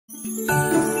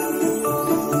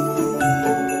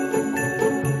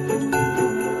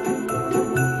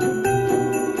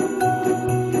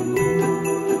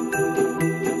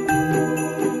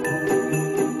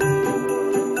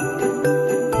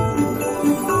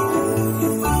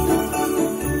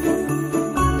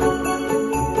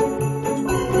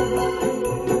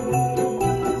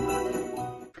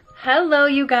Hello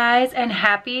you guys, and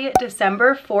happy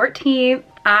December 14th.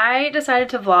 I decided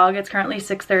to vlog. It's currently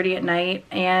 6:30 at night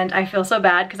and I feel so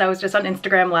bad because I was just on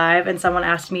Instagram live and someone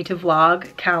asked me to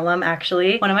vlog. Callum,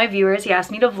 actually, one of my viewers, he asked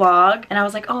me to vlog and I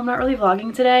was like, oh, I'm not really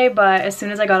vlogging today, but as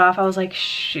soon as I got off I was like,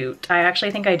 shoot, I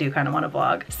actually think I do kind of want to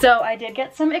vlog. So I did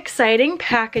get some exciting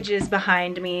packages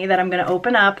behind me that I'm gonna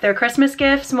open up. They're Christmas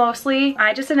gifts mostly.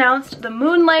 I just announced the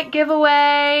Moonlight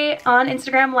giveaway on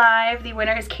Instagram live. The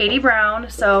winner is Katie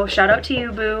Brown, so shout out to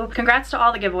you, boo. Congrats to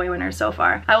all the giveaway winners so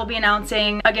far. I will be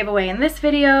announcing a giveaway in this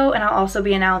video, and I'll also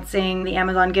be announcing the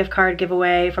Amazon gift card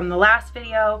giveaway from the last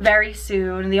video very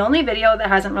soon. The only video that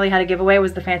hasn't really had a giveaway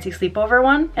was the fancy sleepover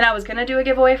one, and I was gonna do a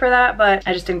giveaway for that, but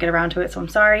I just didn't get around to it, so I'm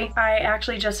sorry. I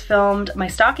actually just filmed my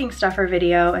stocking stuffer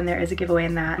video and there is a giveaway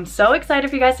in that. I'm so excited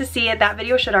for you guys to see it. That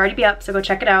video should already be up, so go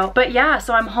check it out. But yeah,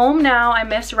 so I'm home now. I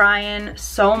miss Ryan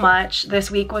so much. This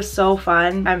week was so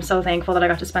fun. I'm so thankful that I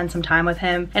got to spend some time with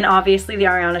him, and obviously the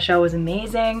Ariana show was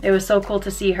amazing. It was so cool to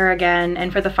see her again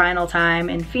and for the final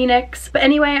time in Phoenix. But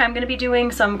anyway, I'm gonna be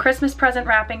doing some Christmas present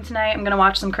wrapping tonight. I'm gonna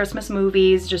watch some Christmas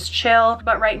movies, just chill.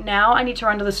 But right now I need to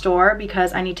run to the store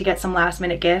because I need to get some last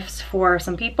minute gifts for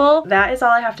some people. That is all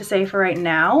I have to say for right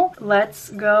now. Let's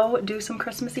go do some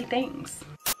Christmassy things.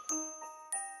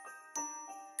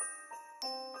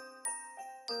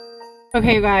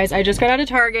 Okay you guys, I just got out of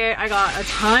Target. I got a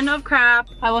ton of crap.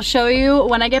 I will show you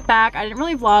when I get back. I didn't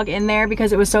really vlog in there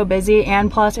because it was so busy,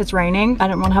 and plus it's raining. I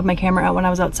didn't want to have my camera out when I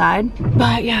was outside.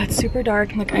 But yeah, it's super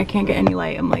dark. Like, I can't get any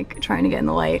light. I'm like trying to get in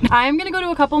the light. I'm gonna go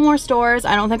to a couple more stores.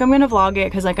 I don't think I'm gonna vlog it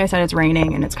because like I said, it's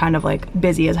raining and it's kind of like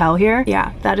busy as hell here.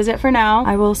 Yeah, that is it for now.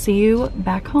 I will see you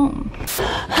back home.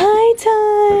 Hi,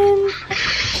 Ton.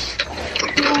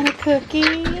 You want a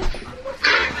cookie?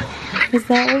 Is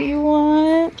that what you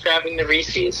want? Grabbing the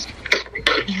Reese's.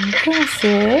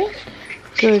 Impressive.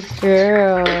 Good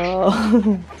girl.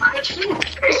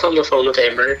 It's on the phone with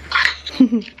Amber.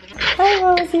 Hi,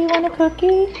 Rosie. Want a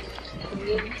cookie?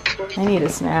 I need a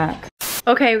snack.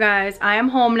 Okay, you guys, I am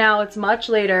home now. It's much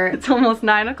later. It's almost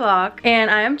 9 o'clock. And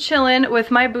I am chilling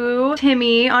with my boo,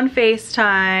 Timmy, on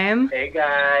FaceTime. Hey,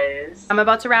 guys. I'm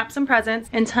about to wrap some presents.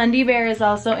 And Tundi Bear is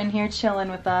also in here chilling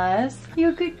with us. You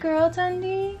a good girl,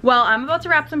 Tundi? Well, I'm about to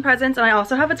wrap some presents, and I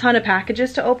also have a ton of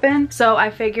packages to open. So I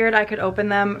figured I could open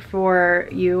them for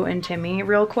you and Timmy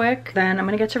real quick. Then I'm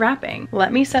gonna get to wrapping.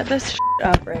 Let me set this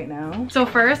up right now. So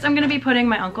first, I'm gonna be putting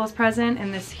my uncle's present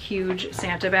in this huge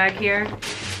Santa bag here.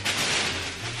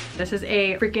 This is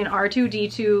a freaking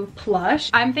R2-D2 plush.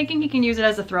 I'm thinking he can use it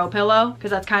as a throw pillow because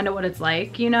that's kind of what it's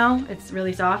like, you know? It's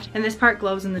really soft. And this part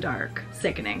glows in the dark.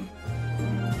 Sickening.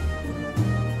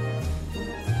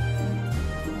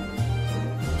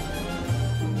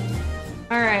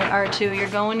 All right, R2, you're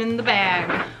going in the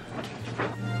bag.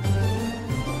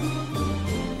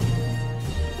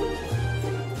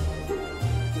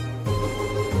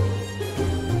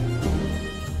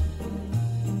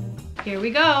 Here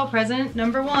we go, present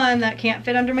number 1 that can't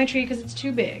fit under my tree because it's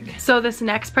too big. So this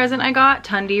next present I got,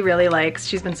 Tundi really likes.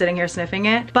 She's been sitting here sniffing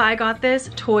it. But I got this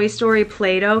Toy Story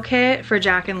Play-Doh kit for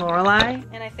Jack and Lorelai.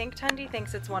 And I think Tundi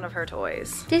thinks it's one of her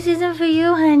toys. This isn't for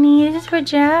you, honey. This is for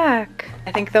Jack.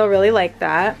 I think they'll really like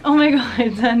that. Oh my god,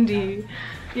 Tundi.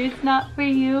 It's not for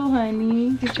you,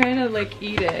 honey. He's trying to like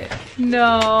eat it.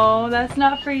 No, that's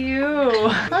not for you.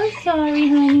 I'm sorry,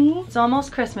 honey. It's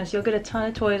almost Christmas. You'll get a ton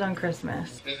of toys on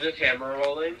Christmas. Is the camera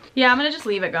rolling? Yeah, I'm gonna just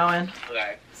leave it going.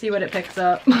 Okay. See what it picks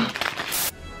up. Oh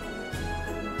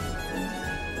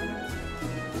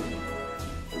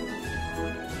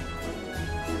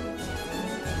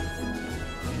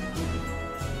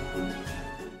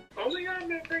my god,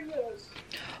 no Pringles.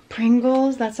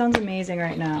 Pringles? That sounds amazing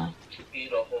right now.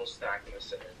 Eat a whole stack in a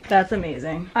second. That's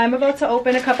amazing. I'm about to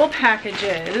open a couple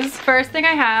packages. First thing I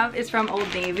have is from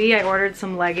Old Navy. I ordered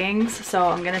some leggings, so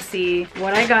I'm gonna see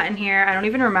what I got in here. I don't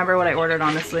even remember what I ordered,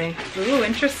 honestly. Ooh,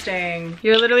 interesting.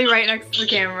 You're literally right next to the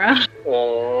camera.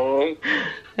 Aww.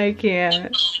 I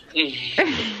can't.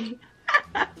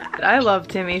 I love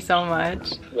Timmy so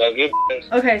much. Love you.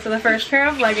 Okay, so the first pair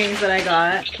of leggings that I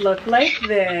got look like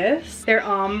this. They're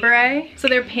ombre. So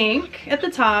they're pink at the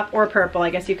top, or purple. I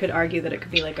guess you could argue that it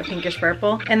could be like a pinkish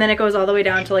purple. And then it goes all the way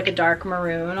down to like a dark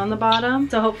maroon on the bottom.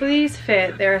 So hopefully these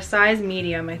fit. They're a size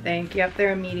medium, I think. Yep,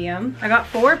 they're a medium. I got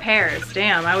 4 pairs.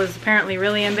 Damn, I was apparently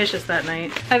really ambitious that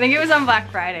night. I think it was on Black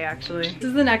Friday, actually. This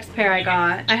is the next pair I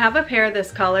got. I have a pair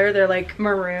this color. They're like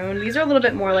maroon. These are a little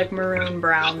bit more like maroon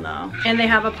brown though. And they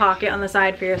have a pocket pocket on the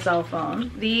side for your cell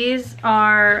phone. These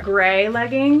are gray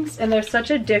leggings, and they're such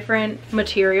a different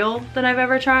material than I've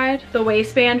ever tried. The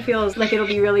waistband feels like it'll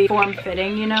be really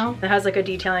form-fitting, you know? It has like a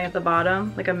detailing at the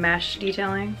bottom, like a mesh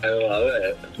detailing. I love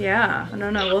it. Yeah, I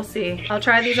don't know, we'll see. I'll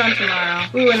try these on tomorrow.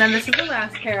 Ooh, and then this is the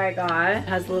last pair I got. It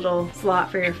has a little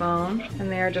slot for your phone, and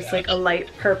they're just like a light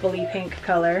purpley pink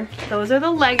color. Those are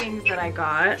the leggings that I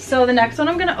got. So the next one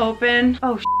I'm gonna open,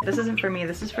 oh this isn't for me,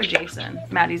 this is for Jason,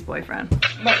 Maddie's boyfriend.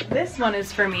 But this one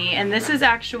is for me, and this is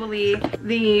actually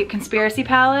the conspiracy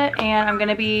palette, and I'm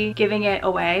gonna be giving it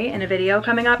away in a video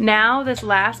coming up. Now, this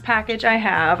last package I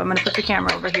have, I'm gonna put the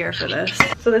camera over here for this.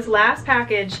 So this last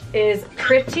package is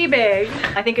pretty big.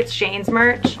 I think it's Shane's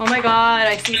merch. Oh my God,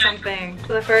 I see something.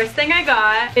 So the first thing I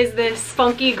got is this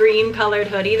funky green colored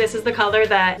hoodie. This is the color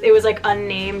that it was like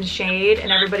unnamed shade,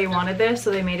 and everybody wanted this,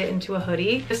 so they made it into a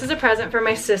hoodie. This is a present for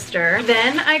my sister.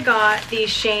 Then I got the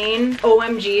Shane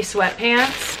OMG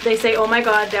sweatpants. They say, oh my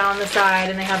God, down the side,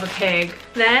 and they have a pig.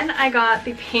 Then I got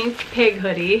the pink pig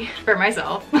hoodie for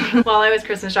myself while I was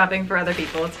Christmas shopping for other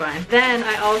people, it's fine. Then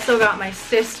I also got my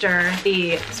sister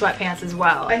the sweatpants as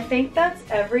well. I think that's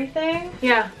everything.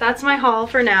 Yeah, that's my haul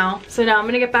for now. So now I'm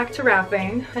gonna get back to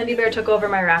wrapping. Teddy Bear took over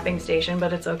my wrapping station,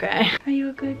 but it's okay. Are you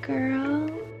a good girl?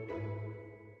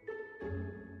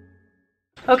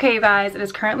 Okay, you guys, it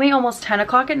is currently almost 10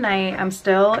 o'clock at night. I'm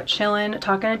still chilling,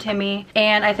 talking to Timmy,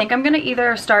 and I think I'm gonna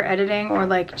either start editing or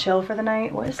like chill for the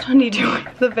night. What is Tony doing?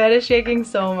 The bed is shaking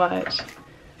so much.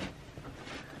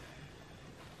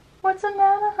 What's the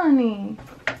matter, honey?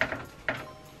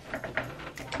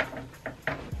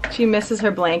 She misses her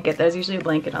blanket. There's usually a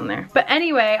blanket on there. But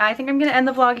anyway, I think I'm gonna end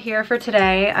the vlog here for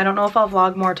today. I don't know if I'll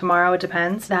vlog more tomorrow, it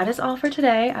depends. That is all for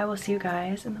today. I will see you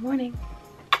guys in the morning.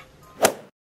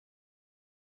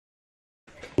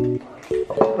 Did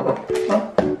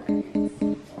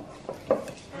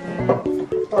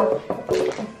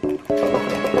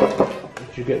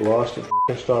you get lost at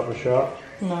Stop and Shop?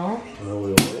 No. No, we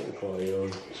were waiting for you.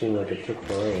 It seemed like it took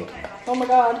forever. Oh my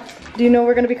God. Do you know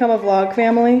we're gonna become a vlog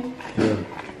family? Yeah.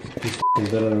 You're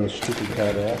better than the stupid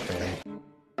Kardashian.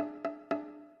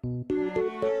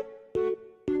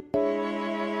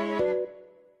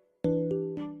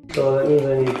 So that means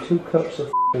I need 2 cups of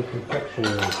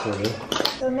confectionery pudding.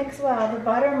 So mix well the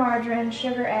butter, margarine,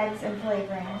 sugar, eggs, and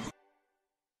flavorings.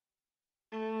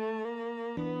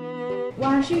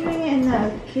 Why don't you bring it in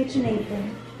the kitchen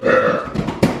apron?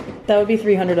 That would be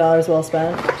 $300 well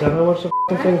spent. Is that how much the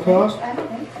thing cost? I don't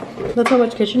think so. That's how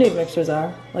much KitchenAid mixers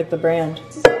are, like the brand.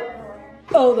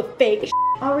 Oh, the fake sh**.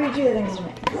 I'll read you the things to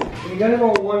mix. You gotta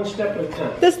go one step at a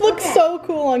time. This looks Okay. so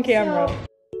cool on camera. So-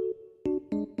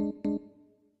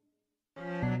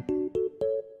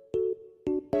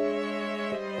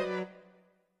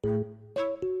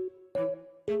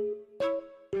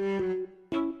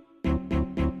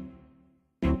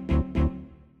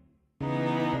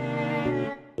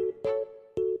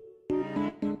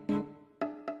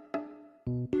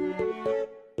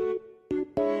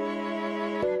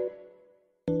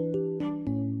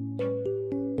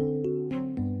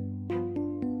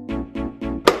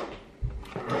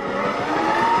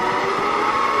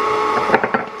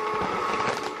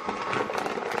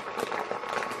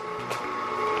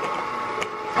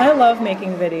 I love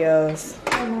making videos.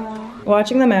 I know.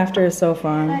 Watching them after is so I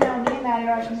fun. know. Me and Maddie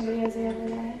are watching the videos the other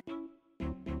day.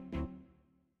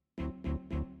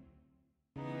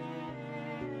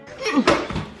 You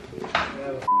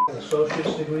have an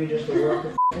associate's degree just to work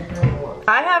with what?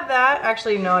 I have that.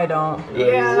 Actually, no, I don't.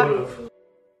 Yeah. You would've.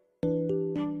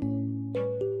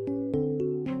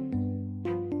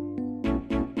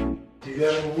 Do you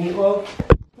have any meatloaf?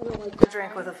 I don't like to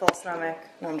drink with a full stomach.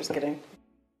 No, I'm just kidding.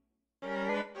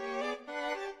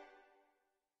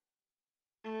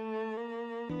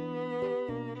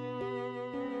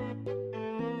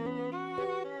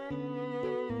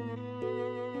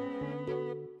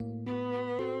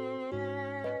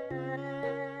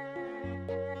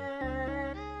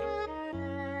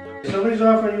 Somebody's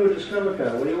offering you a Discover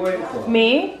card. What are you waiting for?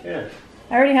 Me? Yeah.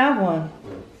 I already have one.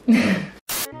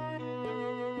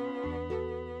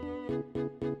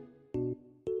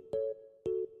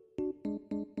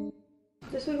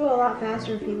 This would go a lot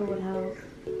faster if people would help.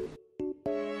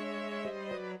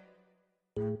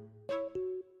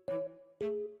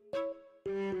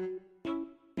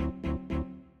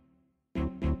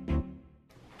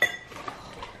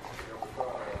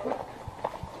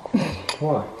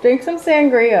 What? Drink some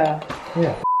sangria.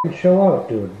 Yeah, chill out,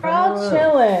 dude. We're all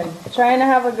chilling, trying to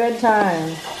have a good time.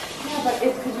 Yeah, but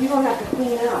it's because you don't have to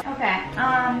clean up. Okay.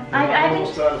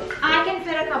 I can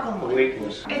fit a couple more.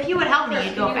 Weakness. If you would help me,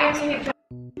 you'd go faster.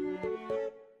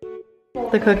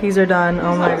 The cookies are done.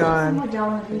 Oh my god.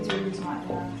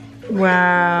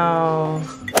 Wow.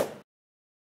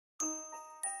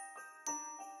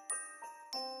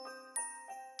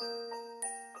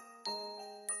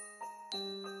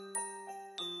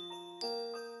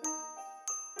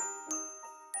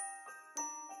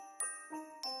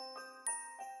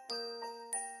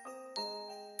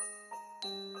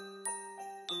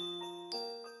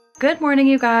 Good morning,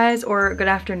 you guys, or good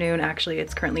afternoon. Actually,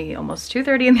 it's currently almost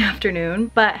 2:30 in the afternoon,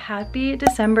 but happy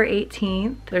December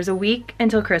 18th. There's a week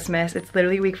until Christmas. It's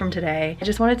literally a week from today. I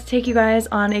just wanted to take you guys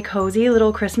on a cozy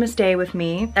little Christmas day with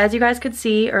me. As you guys could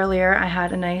see earlier, I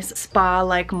had a nice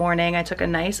spa-like morning. I took a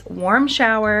nice warm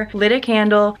shower, lit a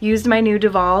candle, used my new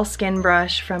Duval skin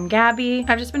brush from Gabby.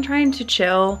 I've just been trying to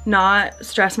chill, not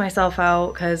stress myself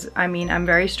out, because I mean, I'm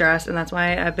very stressed and that's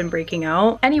why I've been breaking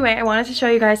out. Anyway, I wanted to show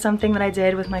you guys something that I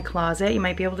did with my closet. You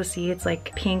might be able to see it's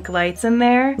like pink lights in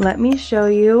there. Let me show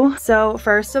you. So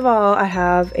first of all, I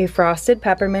have a frosted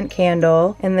peppermint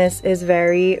candle, and this is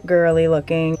very girly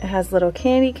looking. It has little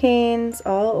candy canes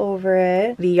all over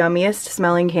it. The yummiest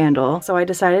smelling candle. So I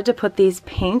decided to put these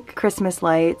pink Christmas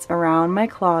lights around my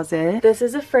closet. This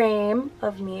is a frame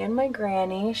of me and my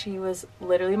granny. She was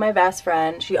literally my best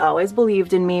friend. She always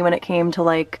believed in me when it came to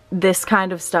like this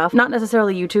kind of stuff. Not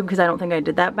necessarily YouTube, because I don't think I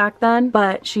did that back then,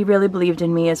 but she really believed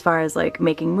in me as far as like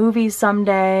making movies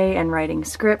someday and writing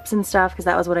scripts and stuff, because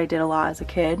that was what I did a lot as a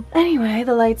kid. Anyway,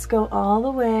 the lights go all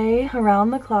the way around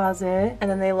the closet,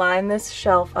 and then they line this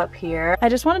shelf up here. I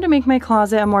just wanted to make my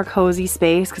closet a more cozy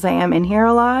space because I am in here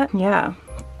a lot. Yeah.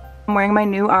 I'm wearing my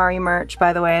new Ari merch,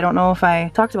 by the way. I don't know if I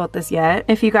talked about this yet.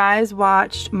 If you guys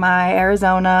watched my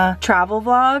Arizona travel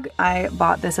vlog, I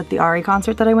bought this at the Ari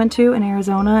concert that I went to in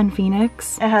Arizona and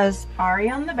Phoenix. It has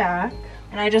Ari on the back.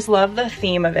 And I just love the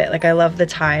theme of it. Like, I love the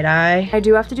tie-dye. I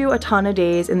do have to do a ton of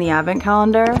days in the advent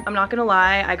calendar. I'm not gonna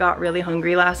lie, I got really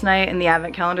hungry last night and the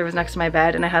advent calendar was next to my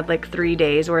bed and I had like 3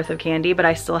 days worth of candy, but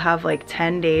I still have like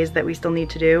 10 days that we still need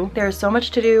to do. There's so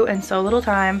much to do and so little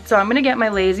time. So I'm gonna get my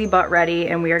lazy butt ready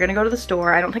and we are gonna go to the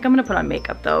store. I don't think I'm gonna put on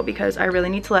makeup though, because I really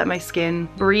need to let my skin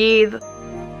breathe.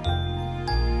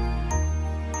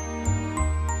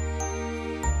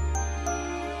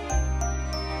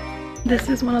 This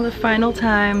is one of the final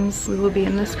times we will be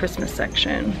in this Christmas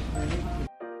section.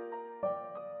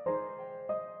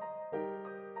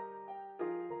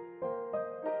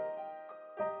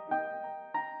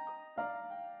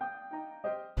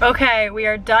 Okay, we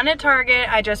are done at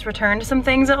Target. I just returned some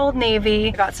things at Old Navy. I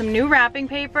got some new wrapping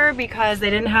paper because they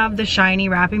didn't have the shiny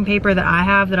wrapping paper that I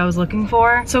have that I was looking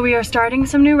for. So we are starting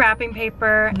some new wrapping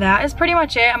paper. That is pretty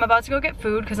much it. I'm about to go get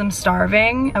food because I'm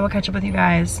starving. I will catch up with you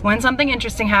guys when something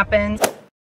interesting happens.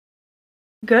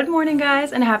 Good morning,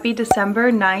 guys, and happy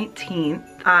December 19th.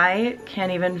 I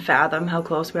can't even fathom how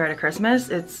close we are to Christmas.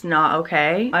 It's not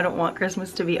okay. I don't want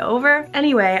Christmas to be over.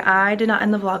 Anyway, I did not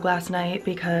end the vlog last night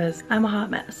because I'm a hot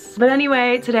mess. But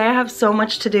anyway, today I have so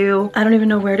much to do. I don't even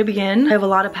know where to begin. I have a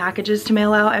lot of packages to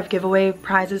mail out. I have giveaway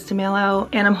prizes to mail out,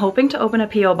 and I'm hoping to open a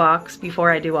P.O. box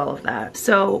before I do all of that.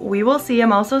 So we will see.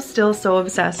 I'm also still so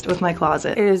obsessed with my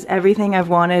closet. It is everything I've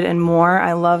wanted and more.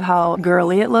 I love how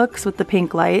girly it looks with the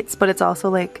pink lights, but it's also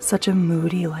like such a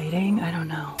moody lighting. I don't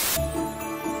know.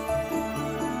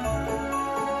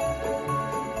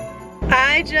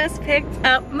 I just picked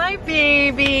up my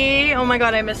baby. Oh my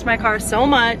god, I missed my car so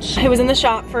much. It was in the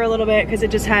shop for a little bit because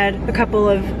it just had a couple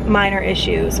of minor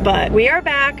issues, but we are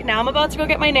back. Now I'm about to go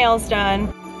get my nails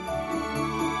done.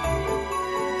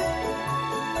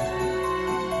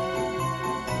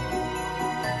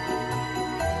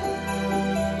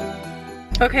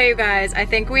 Okay, you guys, I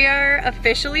think we are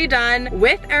officially done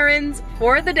with errands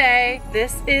for the day.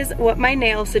 This is what my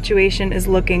nail situation is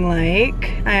looking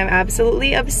like. I am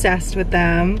absolutely obsessed with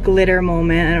them. Glitter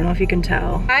moment, I don't know if you can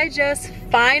tell. I just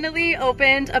finally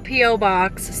opened a P.O.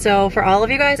 box. So for all of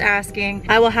you guys asking,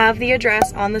 I will have the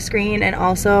address on the screen and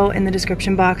also in the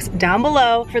description box down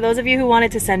below. For those of you who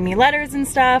wanted to send me letters and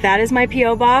stuff, that is my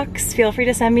P.O. box. Feel free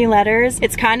to send me letters.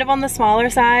 It's kind of on the smaller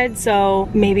side, so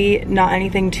maybe not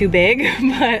anything too big,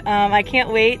 but I can't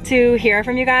wait to hear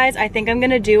from you guys. I think I'm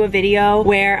gonna do a video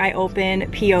where I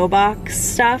open P.O. box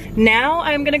stuff. Now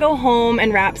I'm gonna go home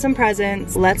and wrap some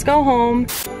presents. Let's go home.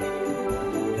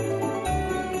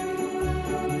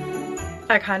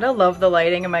 I kind of love the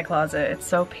lighting in my closet. It's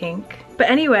so pink. But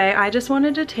anyway, I just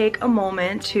wanted to take a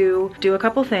moment to do a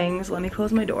couple things. Let me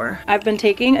close my door. I've been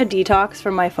taking a detox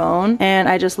from my phone, and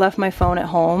I just left my phone at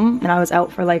home and I was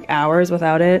out for like hours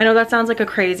without it. I know that sounds like a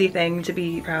crazy thing to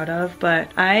be proud of,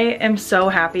 but I am so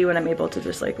happy when I'm able to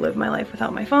just like live my life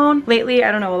without my phone. Lately,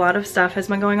 I don't know, a lot of stuff has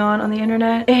been going on the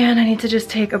internet and I need to just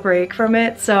take a break from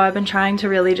it. So I've been trying to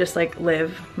really just like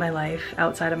live my life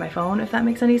outside of my phone, if that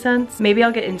makes any sense. Maybe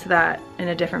I'll get into that in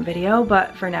a different video,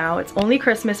 but for now it's only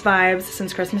Christmas vibes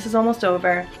since Christmas is almost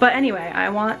over. But anyway, I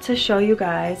want to show you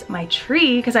guys my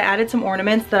tree because I added some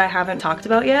ornaments that I haven't talked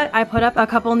about yet. I put up a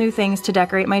couple new things to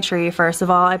decorate my tree. First of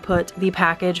all, I put the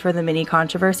package for the mini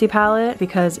controversy palette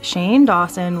because Shane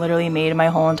Dawson literally made my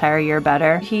whole entire year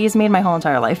better. He's made my whole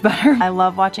entire life better. I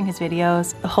love watching his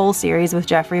videos. The whole series with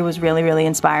Jeffrey was really, really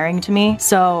inspiring to me.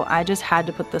 So I just had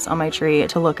to put this on my tree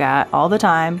to look at all the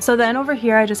time. So then over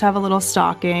here, I just have a little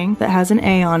stocking that has an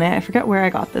A on it. I forget where I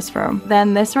got this from.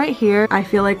 Then this right here, I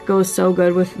feel like goes so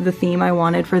good with the theme I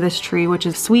wanted for this tree, which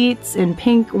is sweets and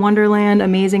pink, wonderland,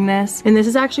 amazingness. And this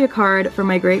is actually a card from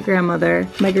my great grandmother,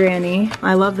 my granny.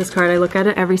 I love this card. I look at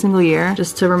it every single year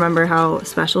just to remember how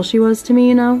special she was to me,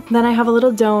 you know? Then I have a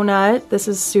little donut. This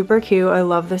is super cute. I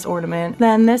love this ornament.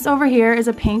 Then this over here is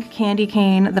a pink candy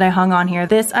cane that I hung on here.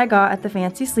 This I got at the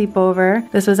fancy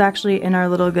sleepover. This was actually in our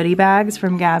little goodie bags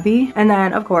from Gabby. And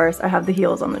then of course I have the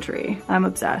heels on the tree. I'm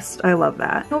obsessed. I love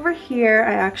that. Over here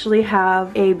I actually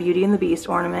have a Beauty and the Beast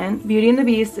ornament. Beauty and the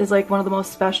Beast is like one of the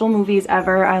most special movies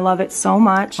ever. I love it so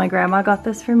much. My grandma got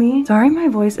this for me. Sorry my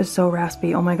voice is so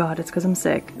raspy. Oh my god, it's because I'm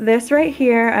sick. This right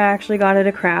here I actually got at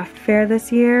a craft fair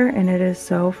this year and it is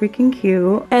so freaking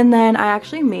cute. And then I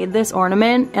actually made this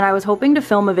ornament and I was hoping to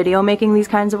film a video making these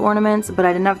kinds of ornaments, but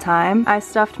I didn't have time. I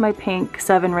stuffed my pink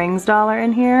 7 rings dollar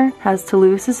in here. It has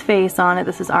Toulouse's face on it.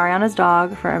 This is Ariana's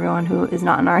dog for everyone who is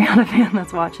not an Ariana fan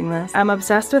that's watching this. I'm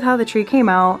obsessed with how the tree came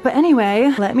out. But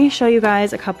anyway, let me show you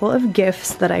guys a couple of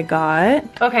gifts that I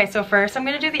got. Okay, so first I'm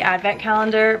gonna do the advent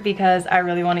calendar because I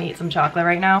really want to eat some chocolate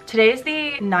right now. Today's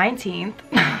the 19th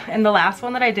and the last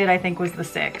one that I did I think was the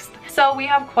 6th. So we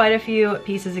have quite a few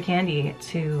pieces of candy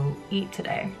to eat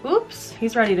today. Oops,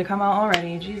 he's ready to come out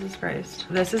already. Jesus Christ.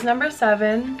 This is number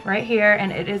 7 right here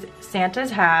and it is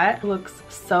Santa's hat. It looks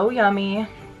so yummy.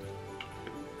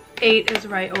 8 is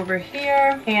right over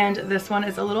here, and this one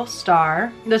is a little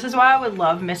star. This is why I would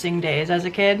love missing days as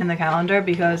a kid in the calendar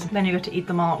because then you get to eat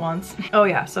them all at once. Oh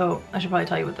yeah, so I should probably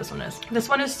tell you what this one is. This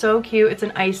one is so cute. It's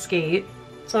an ice skate.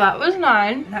 So that was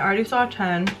 9. I already saw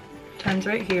 10. 10's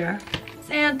right here.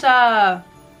 Santa!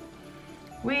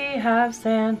 We have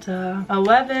Santa.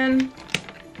 11.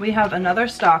 We have another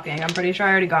stocking. I'm pretty sure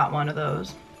I already got one of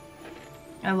those.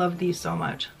 I love these so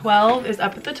much. 12 is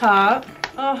up at the top.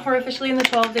 Oh, we're officially in the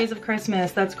 12 days of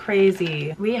Christmas. That's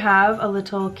crazy. We have a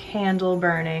little candle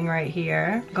burning right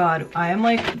here. God, I am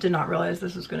like, did not realize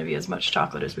this was gonna be as much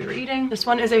chocolate as we were eating. This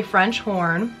one is a French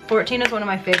horn. 14 is one of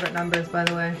my favorite numbers, by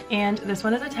the way. And this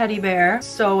one is a teddy bear.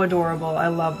 So adorable. I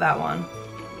love that one.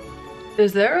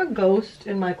 Is there a ghost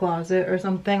in my closet or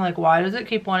something? Like, why does it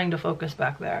keep wanting to focus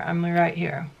back there? I'm right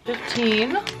here.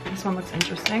 15. This one looks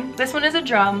interesting. This one is a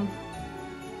drum.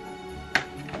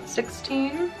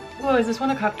 16. Whoa, is this one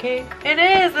a cupcake? It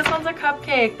is! This one's a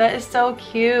cupcake. That is so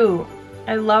cute.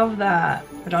 I love that.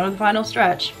 We're done with the final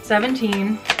stretch.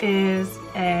 17 is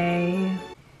a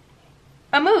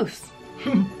moose.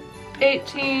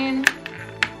 18.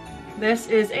 This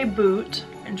is a boot.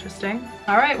 Interesting.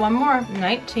 All right, one more.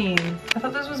 19. I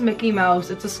thought this was Mickey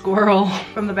Mouse. It's a squirrel.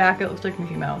 From the back, it looks like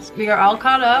Mickey Mouse. We are all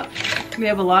caught up. We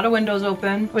have a lot of windows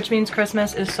open, which means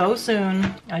Christmas is so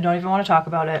soon. I don't even want to talk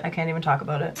about it. I can't even talk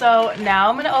about it. So now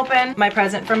I'm gonna open my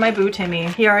present from my boo Timmy.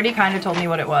 He already kind of told me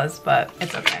what it was, but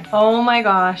it's okay. Oh my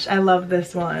gosh, I love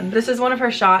this one. This is one of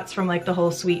her shots from like the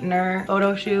whole sweetener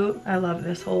photo shoot. I love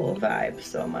this whole vibe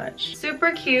so much.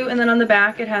 Super cute. And then on the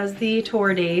back, it has the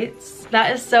tour dates.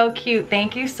 That is so cute.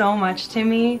 Thank you so much,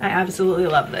 Timmy. I absolutely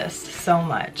love this so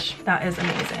much. That is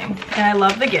amazing. And I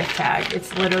love the gift tag.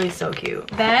 It's literally so cute.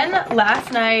 Then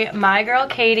last night, my girl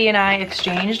Katie and I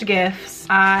exchanged gifts.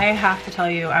 I have to tell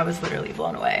you, I was literally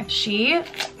blown away. She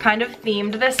kind of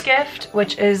themed this gift,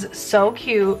 which is so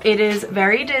cute. It is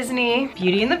very Disney,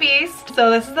 Beauty and the Beast. So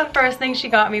this is the first thing she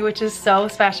got me, which is so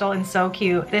special and so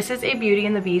cute. This is a Beauty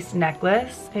and the Beast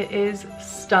necklace. It is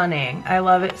stunning. I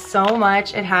love it so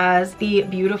much. It has the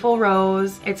beautiful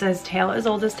rose. It says tale as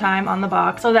old as time on the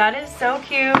box. So that is so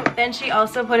cute. Then she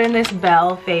also put in this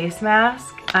Belle face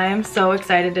mask. I am so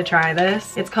excited to try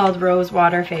this. It's called Rose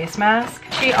Water Face Mask.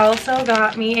 She also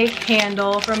got me a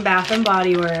candle from Bath &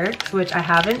 Body Works, which I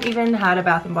haven't even had a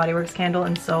Bath & Body Works candle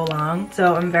in so long.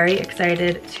 So I'm very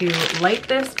excited to light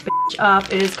this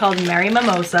up. It is called Mary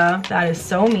Mimosa. That is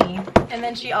so me. And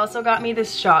then she also got me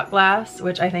this shot glass,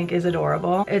 which I think is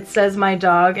adorable. It says, "My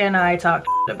dog and I talk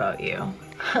about you."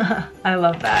 I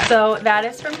love that. So that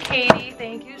is from Katie.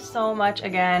 Thank you so much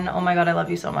again. Oh my god, I love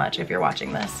you so much if you're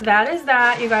watching this. That is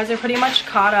that. You guys are pretty much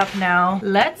caught up now.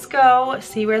 Let's go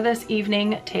see where this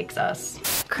evening takes us.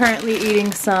 Currently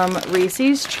eating some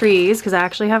Reese's Trees because I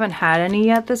actually haven't had any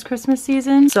yet this Christmas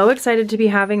season. So excited to be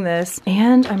having this.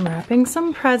 And I'm wrapping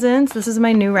some presents. This is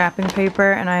my new wrapping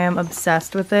paper and I am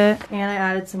obsessed with it. And I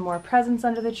added some more presents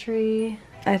under the tree.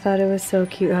 I thought it was so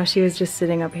cute how she was just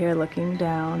sitting up here looking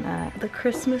down at the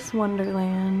Christmas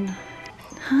Wonderland.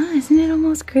 Huh, isn't it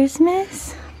almost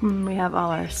Christmas? We have all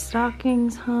our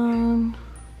stockings hung.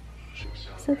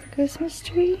 Is that the Christmas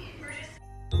tree?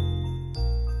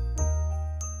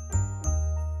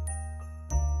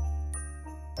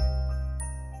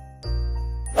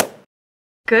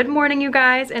 Good morning, you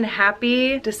guys, and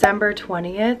happy December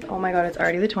 20th. Oh my god, it's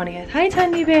already the 20th. Hi,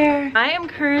 Tundy Bear. I am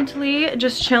currently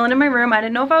just chilling in my room. I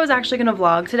didn't know if I was actually gonna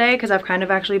vlog today because I've kind of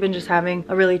actually been just having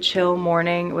a really chill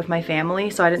morning with my family,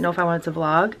 so I didn't know if I wanted to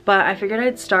vlog, but I figured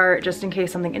I'd start just in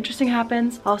case something interesting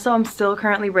happens. Also, I'm still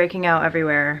currently breaking out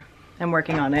everywhere. I'm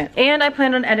working on it. And I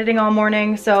plan on editing all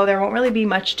morning, so there won't really be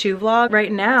much to vlog.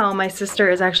 Right now, my sister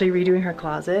is actually redoing her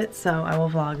closet, so I will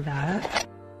vlog that.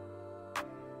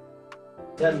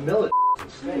 That millet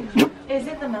stinks. Is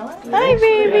it the millet? Hi,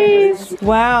 babies.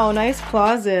 Wow, nice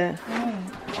closet.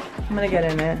 I'm gonna get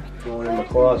in it. Going in the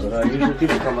closet. Usually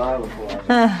people come out of the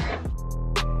closet.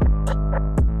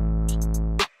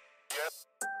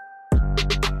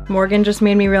 Morgan just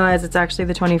made me realize it's actually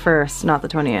the 21st, not the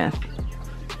 20th.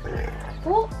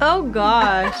 Oh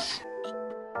gosh.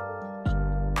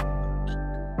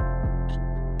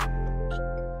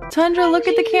 Tundra, look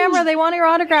at the camera. They want your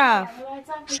autograph.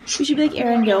 She should be like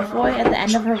Erin Guilfoyle at the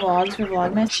end of her vlogs for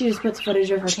Vlogmas. She just puts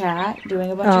footage of her cat doing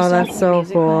a bunch of Oh, stuff. that's so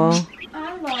cool.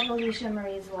 I love Alicia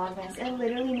Marie's Vlogmas. It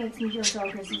literally makes me feel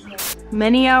so Christmas.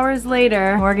 Many hours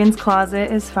later, Morgan's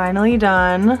closet is finally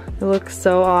done. It looks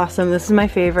so awesome. This is my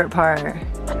favorite part.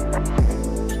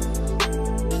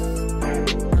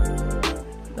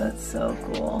 That's so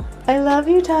cool. I love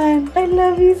you, Ton. I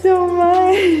love you so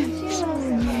much.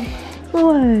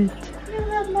 What?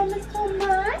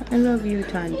 I love you,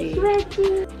 Tundi.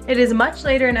 It is much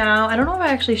later now. I don't know if I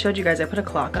actually showed you guys. I put a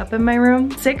clock up in my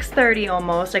room. 6:30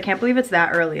 almost. I can't believe it's that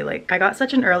early. Like, I got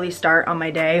such an early start on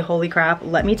my day. Holy crap,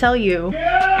 let me tell you.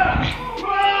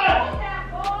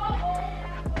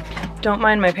 Don't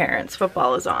mind my parents.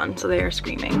 Football is on, so they are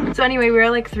screaming. So anyway, we're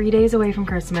like 3 days away from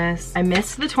Christmas. I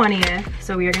missed the 20th,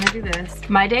 so we are gonna do this.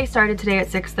 My day started today at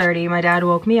 6:30. My dad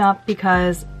woke me up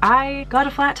because I got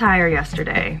a flat tire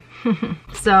yesterday.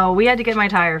 So we had to get my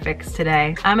tire fixed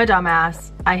today. I'm a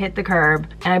dumbass. I hit the curb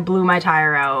and I blew my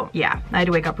tire out. Yeah, I had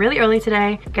to wake up really early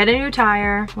today, get a new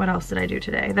tire. What else did I do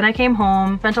today? Then I came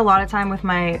home, spent a lot of time with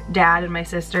my dad and my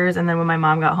sisters, and then when my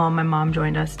mom got home, my mom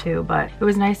joined us too. But it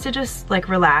was nice to just like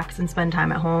relax and spend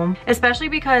time at home, especially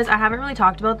because I haven't really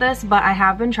talked about this, but I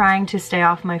have been trying to stay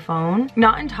off my phone.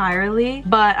 Not entirely,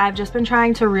 but I've just been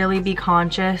trying to really be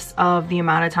conscious of the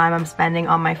amount of time I'm spending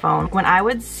on my phone. When I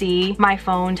would see my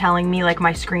phone telling me like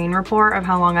my screen report of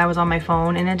how long I was on my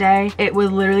phone in a day, it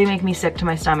would literally make me sick to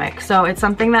my stomach. So it's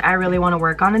something that I really want to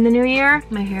work on in the new year.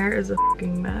 My hair is a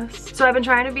fucking mess. So I've been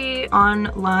trying to be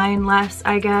online less,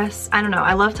 I guess. I don't know.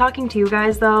 I love talking to you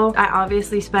guys though. I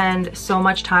obviously spend so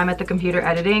much time at the computer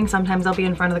editing. Sometimes I'll be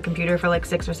in front of the computer for like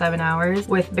 6 or 7 hours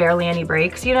with barely any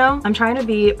breaks, you know? I'm trying to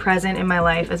be present in my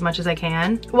life as much as I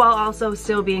can while also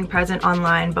still being present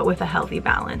online, but with a healthy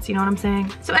balance, you know what I'm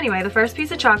saying? So anyway, the first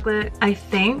piece of chocolate, I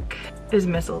think, is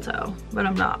mistletoe, but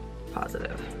I'm not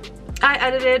positive. I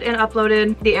edited and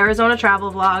uploaded the Arizona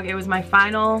travel vlog. It was my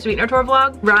final Sweetener Tour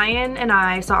vlog. Ryan and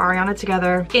I saw Ariana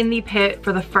together in the pit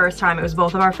for the first time. It was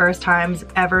both of our first times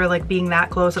ever like being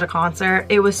that close at a concert.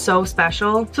 It was so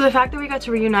special. So the fact that we got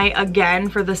to reunite again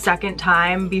for the second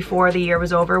time before the year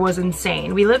was over was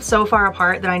insane. We lived so far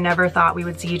apart that I never thought we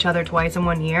would see each other twice in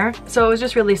 1 year. So it was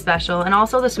just really special. And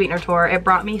also the Sweetener Tour, it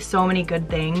brought me so many good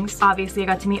things. Obviously I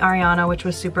got to meet Ariana, which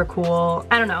was super cool.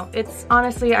 I don't know, it's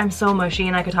honestly, I'm so mushy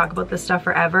and I could talk about this stuff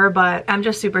forever, but I'm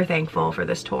just super thankful for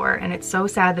this tour and it's so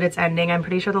sad that it's ending. I'm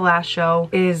pretty sure the last show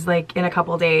is like in a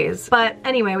couple days. But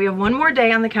anyway, we have one more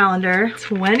day on the calendar.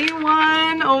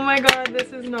 21. Oh my god,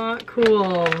 this is not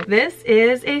cool. This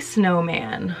is a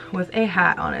snowman with a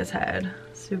hat on his head.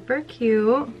 Super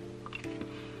cute.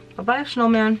 Bye-bye,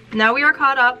 snowman. Now we are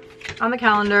caught up on the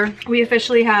calendar. We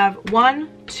officially have 1,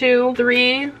 2,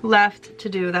 3 left to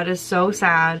do. That is so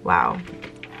sad. Wow.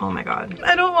 Oh my god.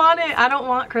 I don't want it. I don't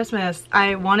want Christmas.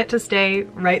 I want it to stay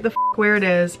right the f where it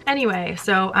is. Anyway,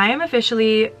 so I am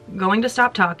officially going to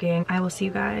stop talking. I will see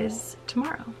you guys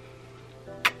tomorrow.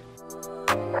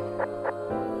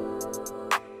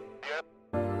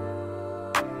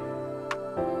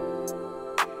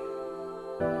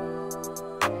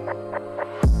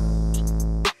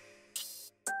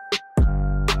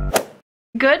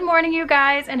 Good morning, you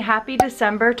guys, and happy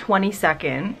December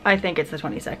 22nd. I think it's the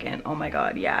 22nd. Oh my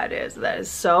god, yeah, it is. That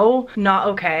is so not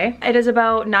okay. It is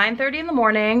about 9:30 in the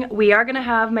morning. We are gonna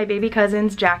have my baby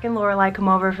cousins, Jack and Lorelai, come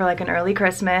over for like an early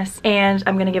Christmas, and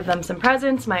I'm gonna give them some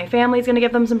presents. My family's gonna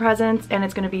give them some presents, and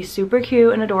it's gonna be super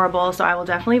cute and adorable, so I will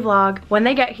definitely vlog when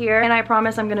they get here, and I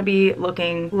promise I'm gonna be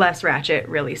looking less ratchet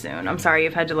really soon. I'm sorry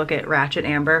you've had to look at Ratchet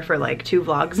Amber for like 2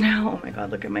 vlogs now. Oh my god,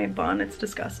 look at my bun, it's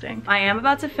disgusting. I am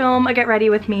about to film a Get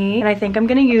Ready With Me, and I think I'm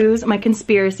gonna use my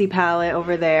conspiracy palette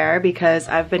over there because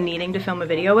I've been needing to film a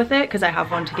video with it because I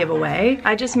have one to give away.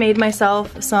 I just made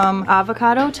myself some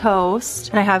avocado toast,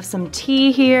 and I have some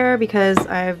tea here because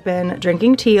I've been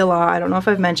drinking tea a lot. I don't know if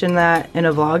I've mentioned that in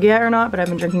a vlog yet or not, but I've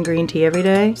been drinking green tea every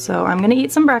day. So I'm gonna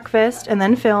eat some breakfast and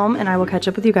then film, and I will catch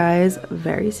up with you guys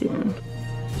very soon.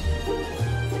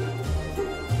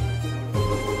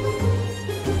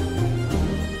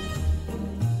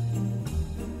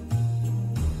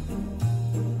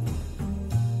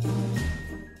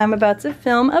 I'm about to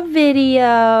film a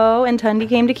video, and Tundi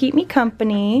came to keep me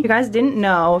company. If you guys didn't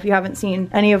know, if you haven't seen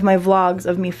any of my vlogs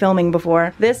of me filming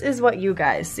before, this is what you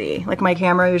guys see. Like, my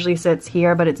camera usually sits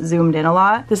here, but it's zoomed in a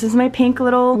lot. This is my pink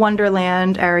little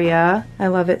Wonderland area. I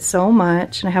love it so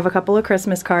much. And I have a couple of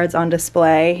Christmas cards on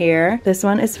display here. This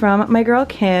one is from my girl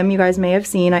Kim. You guys may have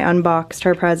seen I unboxed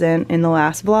her present in the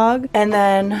last vlog. And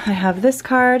then I have this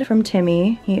card from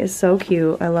Timmy. He is so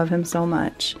cute. I love him so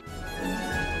much.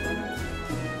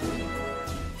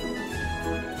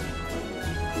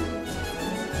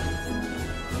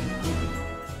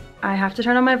 I have to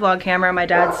turn on my vlog camera. My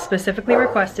dad specifically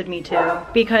requested me to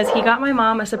because he got my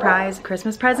mom a surprise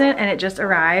Christmas present, and it just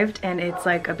arrived, and it's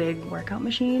like a big workout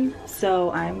machine.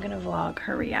 So I'm gonna vlog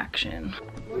her reaction.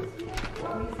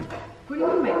 What do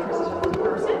you mean my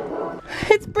person?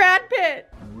 It's Brad Pitt!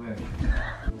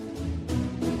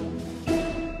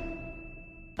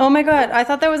 Oh my god, I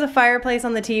thought there was a fireplace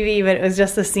on the TV, but it was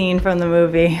just a scene from the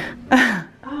movie.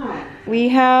 We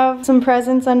have some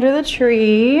presents under the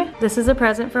tree. This is a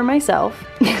present for myself.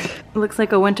 It looks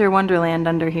like a winter wonderland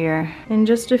under here. In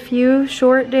just a few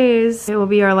short days, it will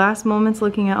be our last moments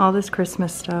looking at all this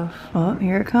Christmas stuff. Oh,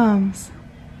 here it comes.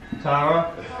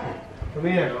 Tara, come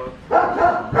here.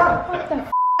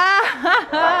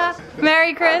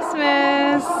 Merry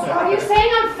Christmas! Are you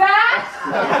saying I'm fat?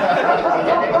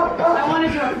 I want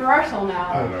to do a commercial now.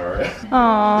 I know, right?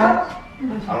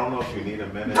 Aww. I don't know if you need a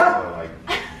minute to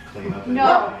like clean up.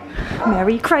 No.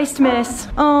 Merry Christmas!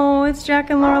 Oh, it's Jack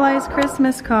and Lorelai's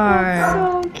Christmas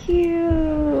card. So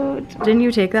cute. Didn't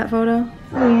you take that photo?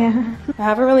 Yeah. I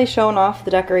haven't really shown off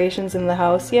the decorations in the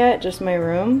house yet, just my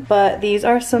room. But these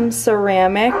are some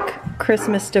ceramic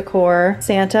Christmas decor,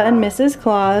 Santa and Mrs.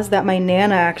 Claus, that my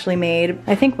Nana actually made,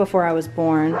 I think before I was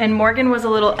born. And Morgan was a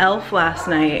little elf last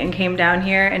night and came down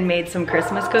here and made some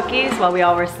Christmas cookies while we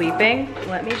all were sleeping.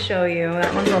 Let me show you.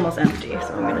 That one's almost empty,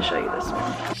 so I'm gonna show you this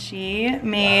one. She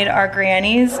made our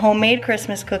granny's homemade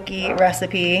Christmas cookie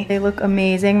recipe. They look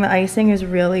amazing. The icing is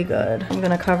really good. I'm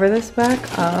gonna cover this back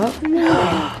up.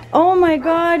 Oh my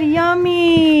god,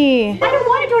 yummy! I don't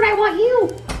want to do it, I want you.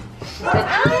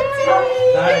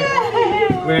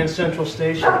 Hi. Grand Central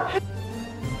Station.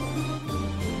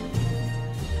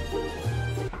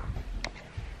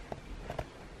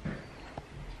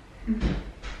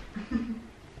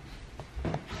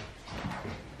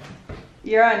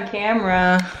 You're on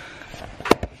camera.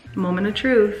 Moment of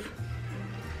truth.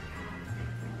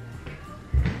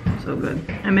 So good.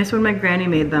 I miss when my granny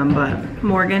made them, but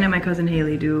Morgan and my cousin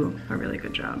Haley do a really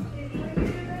good job.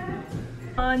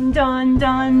 Dun dun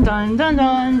dun dun dun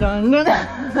dun dun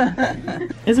dun.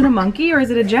 Is it a monkey or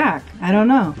is it a jack? I don't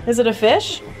know. Is it a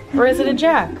fish or is it a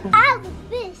jack? I'm a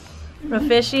fish. A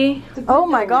fishy? Oh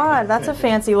my god, that's a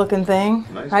fancy looking thing.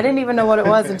 I didn't even know what it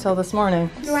was until this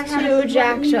morning. Two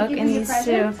Jack Shook, and these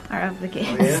two are of the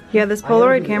kids. Yeah, this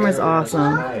Polaroid camera is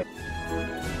awesome.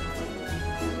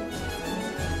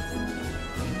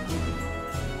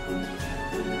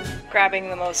 Grabbing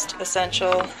the most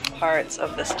essential parts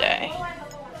of this day.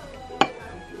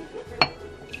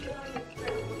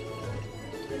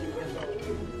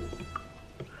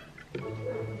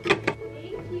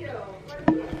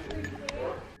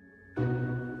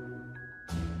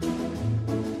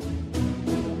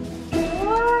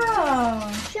 Wow.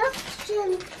 Just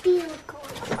feel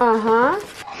good. Uh-huh.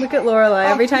 Look at Lorelai.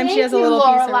 Every time she has a little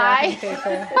piece of wrapping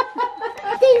paper.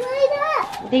 They light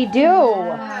up. They do.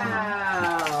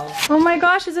 Wow. Oh my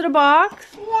gosh, is it a box?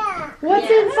 Yeah.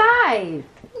 What's inside?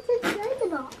 What's inside the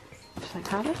box? She's like,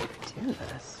 how did I do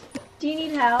this? Do you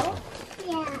need help?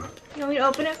 Yeah. You want me to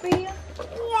open it for you?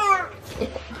 Yeah.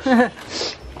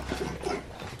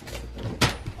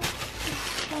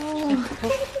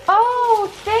 Oh,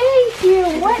 thank you.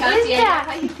 What is that?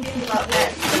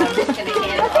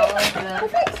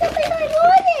 It's like something I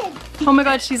wanted. Oh my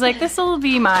god, she's like, this will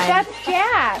be mine. That's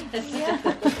Jack.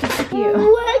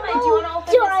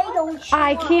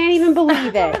 I can't even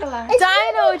believe it.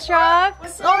 Dino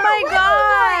trucks! Oh my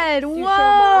god!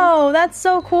 Whoa! That's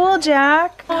so cool,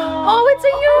 Jack. Oh, it's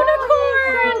a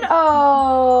unicorn! Oh.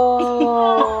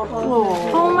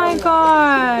 Oh my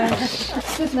gosh.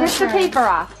 Just rip the paper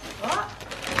off.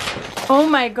 Oh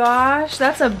my gosh,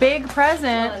 that's a big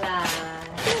present.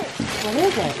 What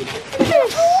is it?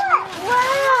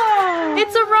 Wow!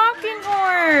 It's a rocking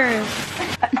horse!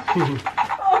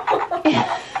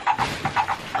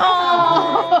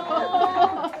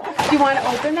 Oh! Do you want to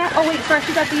open that? Oh wait, first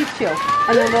you got these two.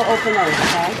 And then we'll open those,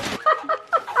 okay?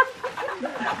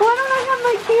 Why don't I have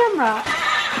my camera?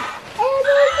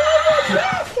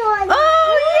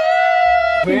 Oh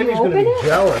yeah! Mandy's gonna be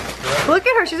jealous. Look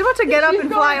at her, she's about to get up and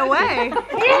fly away.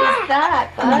 What's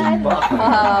that, bud?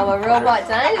 Oh, a robot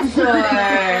dinosaur.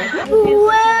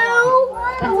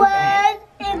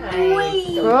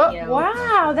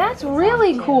 Wow, that's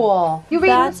really cool. You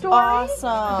reading the story?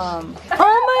 Awesome. Oh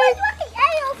my!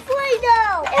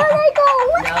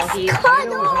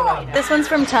 This one's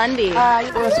from Tundi.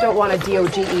 You just don't want a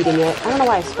DOG eating it. I don't know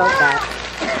why I spelled that.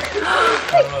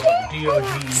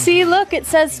 See, look, it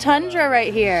says Tundra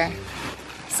right here.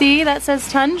 See, that says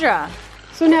Tundra.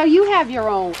 So now you have your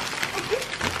own.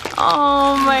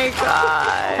 Oh my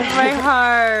god, my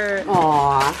heart.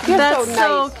 Aw, you're That's so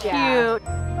so nice, Jack. cute.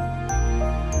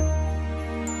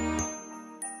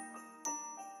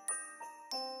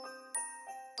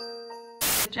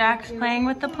 Jack's playing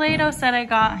with the Play-Doh set I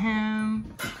got him.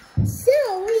 So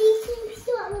we can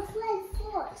start with red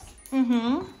first.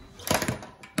 Mm-hmm.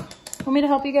 Want me to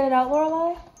help you get it out,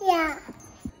 Lorelai? Yeah.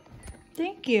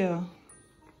 Thank you.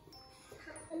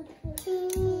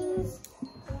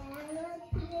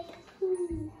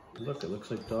 Look, it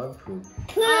looks like dog food.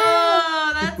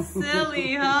 Oh, that's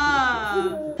silly,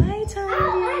 huh? Hi,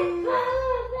 Tony.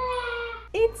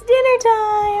 It's dinner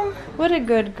time. What a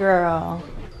good girl.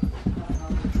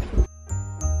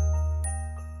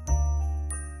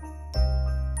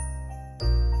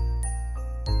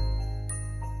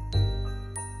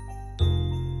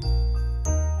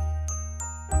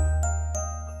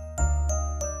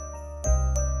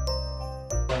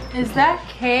 Is that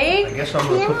cake? I guess I'm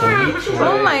gonna put the meats away.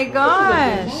 Oh my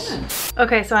gosh.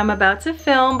 Okay, so I'm about to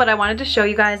film, but I wanted to show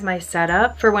you guys my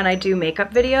setup for when I do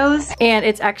makeup videos. And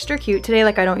it's extra cute today,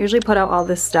 like I don't usually put out all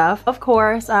this stuff. Of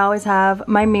course, I always have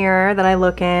my mirror that I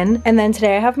look in. And then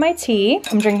today I have my tea.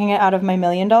 I'm drinking it out of my $1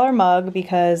 million mug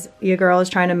because your girl is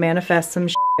trying to manifest some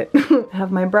shit. I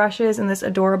have my brushes and this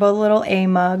adorable little A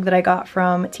mug that I got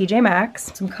from TJ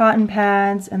Maxx. Some cotton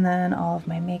pads and then all of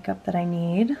my makeup that I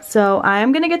need. So I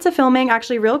am gonna get to filming.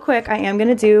 Actually, real quick, I am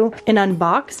gonna do an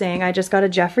unboxing. I just got a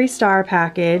Jeffree Star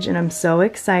package and I'm so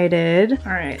excited.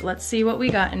 All right, let's see what we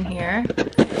got in here.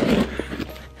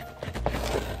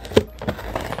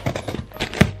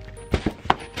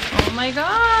 Oh my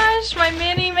gosh, my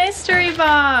mini mystery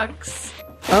box.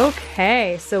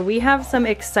 Okay, so we have some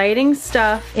exciting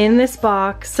stuff in this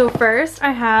box. So first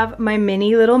I have my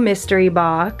mini little mystery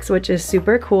box, which is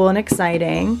super cool and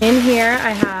exciting. In here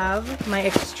I have my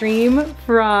Extreme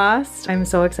Frost. I'm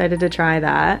so excited to try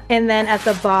that. And then at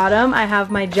the bottom I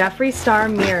have my Jeffree Star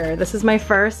mirror. This is my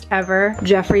first ever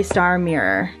Jeffree Star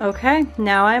mirror. Okay,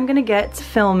 now I'm gonna get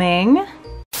filming.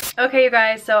 Okay, you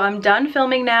guys, so I'm done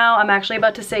filming now. I'm actually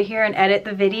about to sit here and edit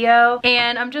the video.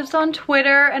 And I'm just on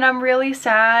Twitter and I'm really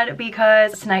sad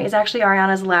because tonight is actually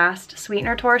Ariana's last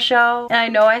Sweetener Tour show. And I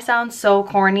know I sound so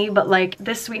corny, but like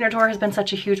this Sweetener Tour has been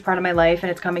such a huge part of my life and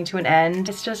it's coming to an end.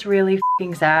 It's just really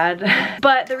f***ing sad.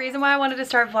 But the reason why I wanted to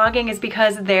start vlogging is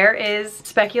because there is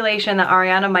speculation that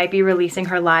Ariana might be releasing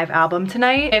her live album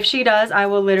tonight. If she does, I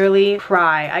will literally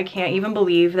cry. I can't even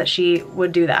believe that she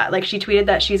would do that. Like she tweeted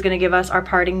that she's gonna give us our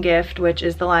parting gift, which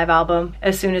is the live album,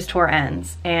 as soon as tour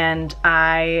ends. And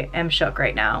I am shook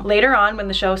right now. Later on when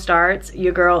the show starts,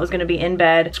 your girl is gonna be in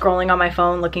bed scrolling on my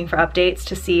phone looking for updates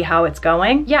to see how it's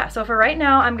going. Yeah, so for right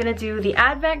now, I'm gonna do the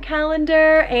advent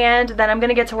calendar and then I'm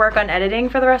gonna get to work on editing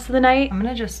for the rest of the night. I'm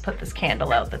gonna just put this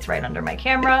candle out that's right under my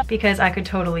camera because I could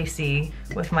totally see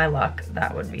with my luck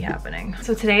that would be happening.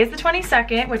 So today is the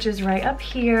 22nd, which is right up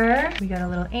here. We got a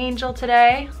little angel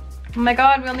today. Oh my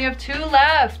god, we only have 2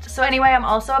 left. So anyway, I'm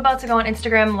also about to go on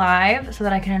Instagram Live so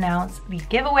that I can announce the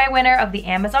giveaway winner of the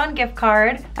Amazon gift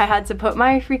card. I had to put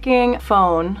my freaking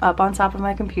phone up on top of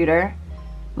my computer.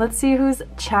 Let's see who's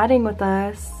chatting with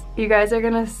us. You guys are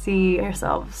gonna see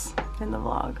yourselves in the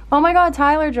vlog. Oh my god,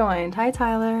 Tyler joined. Hi,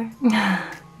 Tyler.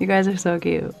 You guys are so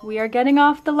cute. We are getting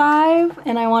off the live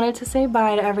and I wanted to say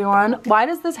bye to everyone. Why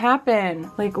does this happen?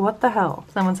 Like, what the hell?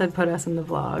 Someone said put us in the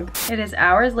vlog. It is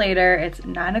hours later. It's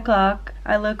 9 o'clock.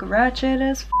 I look ratchet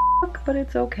as fuck, but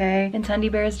it's okay. And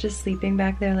Tundy Bear is just sleeping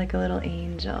back there like a little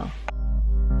angel.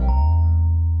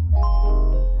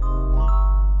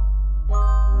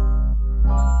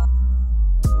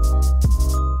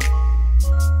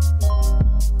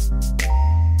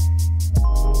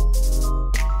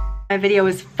 My video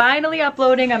is finally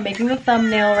uploading. I'm making the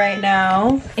thumbnail right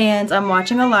now. And I'm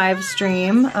watching a live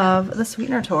stream of the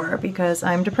Sweetener tour because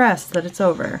I'm depressed that it's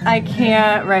over. I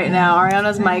can't right now.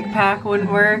 Ariana's mic pack wouldn't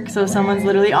work, so someone's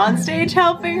literally on stage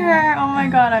helping her. Oh my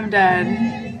god, I'm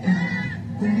dead.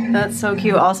 That's so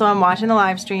cute. Also, I'm watching the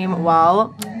live stream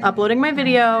while uploading my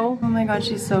video. Oh my god,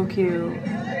 she's so cute.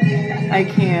 I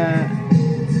can't.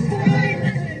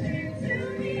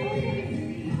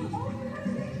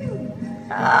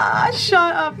 Ah,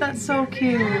 shut up, that's so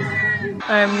cute.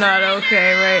 I'm not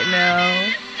okay right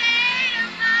now.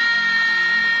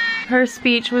 Her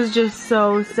speech was just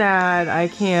so sad. I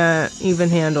can't even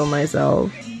handle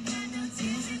myself.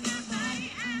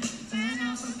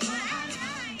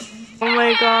 Oh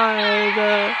my god,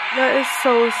 that is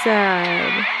so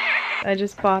sad. I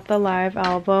just bought the live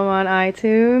album on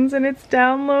iTunes and it's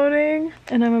downloading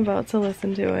and I'm about to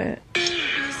listen to it.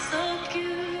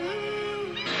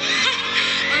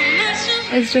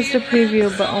 It's just a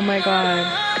preview, but oh my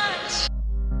god.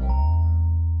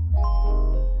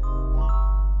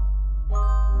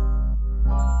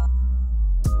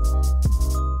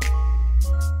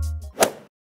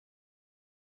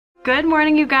 Good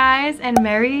morning, you guys, and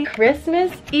Merry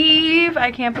Christmas Eve.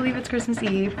 I can't believe it's Christmas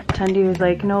Eve. Tunde was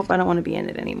like, nope, I don't want to be in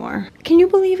it anymore. Can you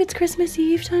believe it's Christmas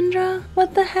Eve, Tundra?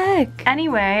 What the heck?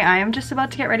 Anyway, I am just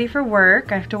about to get ready for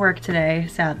work. I have to work today,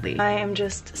 sadly. I am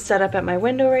just set up at my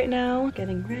window right now,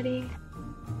 getting ready.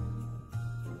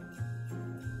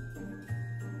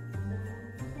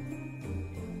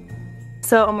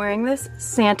 So I'm wearing this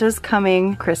Santa's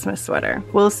Coming Christmas sweater.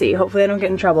 We'll see. Hopefully I don't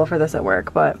get in trouble for this at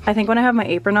work, but I think when I have my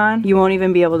apron on, you won't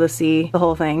even be able to see the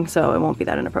whole thing, so it won't be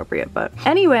that inappropriate. But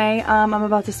anyway, I'm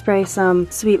about to spray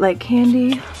some Sweet Like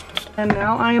candy. And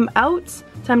now I am out.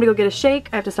 Time to go get a shake.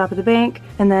 I have to stop at the bank,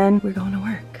 and then we're going to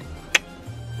work.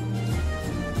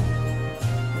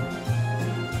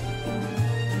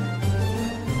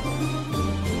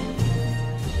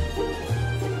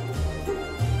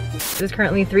 It is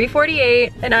currently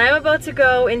 3:48 and I'm about to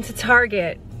go into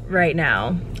Target right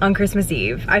now on Christmas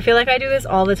Eve. I feel like I do this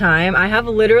all the time. I have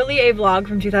literally a vlog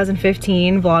from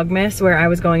 2015, Vlogmas, where I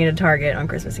was going into Target on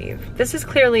Christmas Eve. This is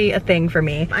clearly a thing for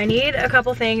me. I need a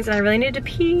couple things and I really need to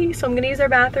pee, so I'm gonna use our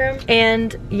bathroom.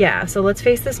 And yeah, so let's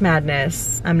face this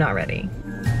madness. I'm not ready.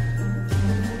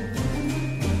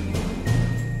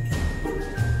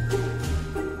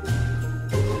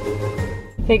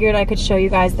 Figured I could show you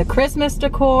guys the Christmas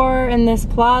decor in this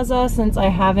plaza since I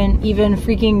haven't even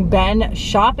freaking been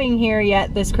shopping here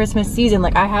yet this Christmas season.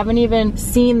 Like, I haven't even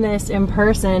seen this in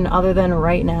person other than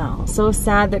right now. So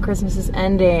sad that Christmas is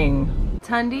ending.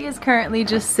 Tunde is currently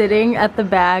just sitting at the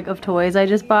bag of toys I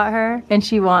just bought her, and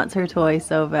she wants her toy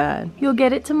so bad. You'll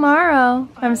get it tomorrow.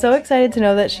 I'm so excited to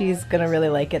know that she's gonna really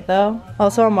like it though.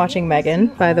 Also, I'm watching Megan,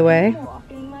 by the way.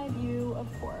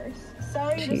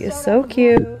 She is so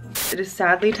cute. It is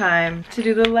sadly time to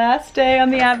do the last day on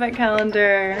the advent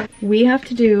calendar. We have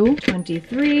to do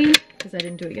 23 because I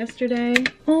didn't do it yesterday.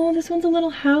 Oh, this one's a little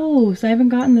house. I haven't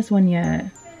gotten this one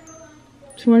yet.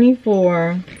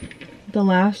 24, the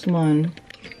last one.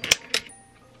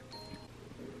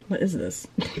 What is this?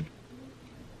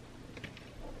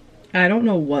 I don't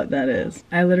know what that is.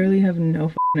 I literally have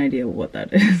no idea what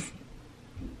that is.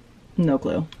 No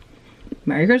clue.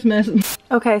 Merry Christmas.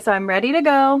 Okay, so I'm ready to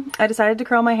go. I decided to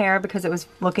curl my hair because it was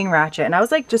looking ratchet and I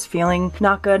was like just feeling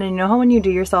not good, and you know how when you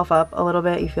do yourself up a little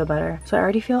bit you feel better. So I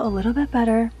already feel a little bit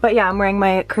better. But yeah, I'm wearing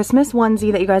my Christmas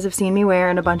onesie that you guys have seen me wear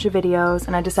in a bunch of videos,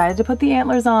 and I decided to put the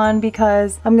antlers on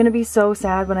because I'm gonna be so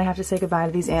sad when I have to say goodbye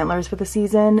to these antlers for the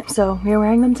season. So we're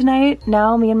wearing them tonight.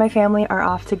 Now me and my family are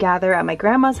off to gather at my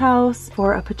grandma's house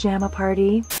for a pajama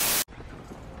party.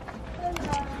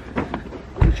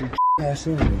 Put your ass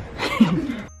in.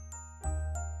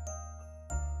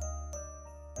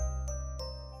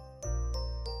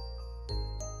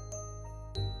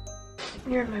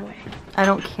 You're in my way. I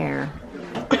don't care.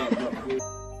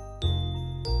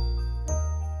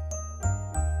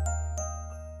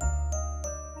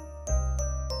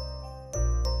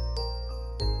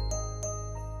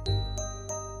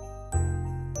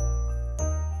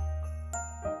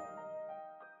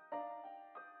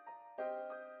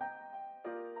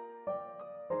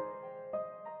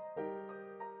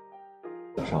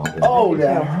 Oh,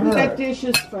 that We got hurt.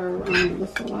 dishes for the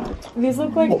salad. These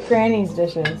look like Granny's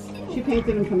dishes. She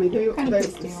painted them for me.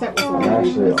 The set was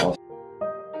Actually, already.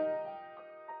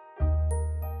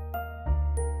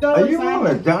 Are you on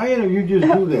a diet or you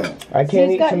just do that? I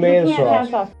can't eat tomato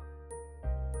sauce.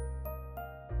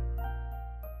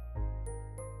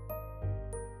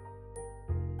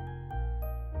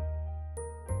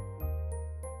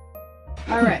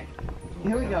 All right.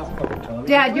 Here we go.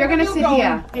 Dad, you're gonna sit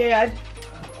here. Dad.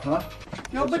 Huh?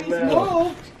 Nobody's What's the matter?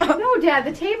 moved. No, Dad,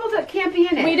 the table can't be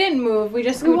in it. We didn't move, we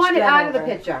just We want it scooched out of that the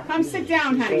over. picture. Come sit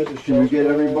down, honey. Should we get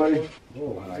everybody?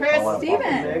 Chris, Steven.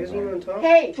 Magazine on top?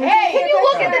 Hey, can you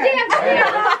look at the damn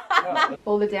camera?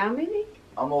 Hold it down, maybe?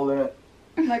 I'm holding it.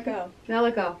 Let go. Now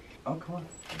let go. Oh, come on.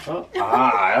 Oh.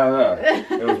 I don't know.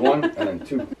 It was one and then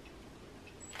two.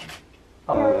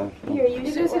 Here, you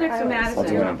just sit next to I'll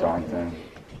do it on Madison. wrong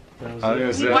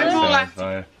thing. One more left.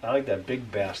 I like that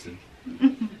big bastard.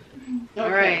 All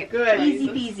right, good. Easy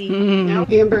peasy. Now,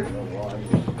 Amber.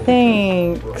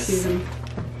 Thanks.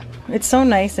 It's so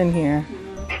nice in here.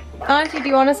 Auntie, do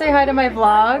you want to say hi to my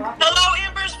vlog? Hello,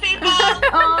 Amber's people.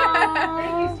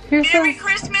 Aww. You're so... Merry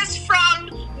Christmas from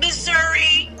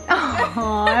Missouri.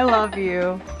 Aww, I love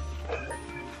you.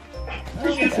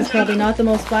 This is probably not the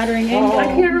most flattering angle. I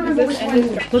can't remember which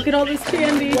one. Look at all this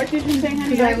candy. What did you say,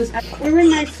 honey? We were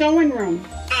in my sewing room.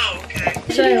 Oh, okay.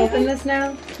 Should I open this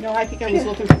now? No, I think I was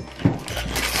looking for...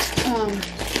 I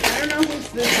don't know who's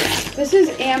this. This is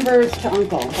Amber's to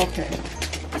Uncle. Okay.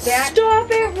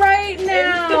 Stop it right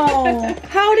now!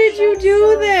 How did you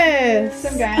do this?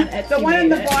 Some guy on Etsy. The one on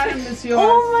the bottom is yours.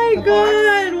 Oh my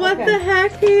god, what the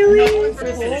heck, Haley?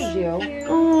 You.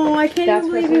 Oh, I can't even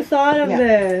believe you thought of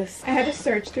this. I had to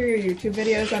search through your YouTube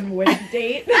videos on which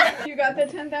date you got the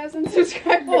 10,000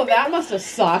 subscribers. Oh, that must have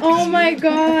sucked. Oh my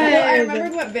god. I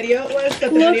remembered what video it was,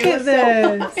 but the Look video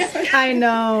at was this. I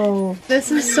know.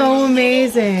 This is so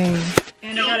amazing.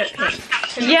 And I got it pushed.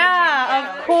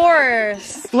 Yeah, of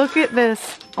course. Look at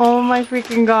this. Oh my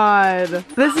freaking god.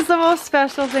 This is the most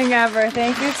special thing ever.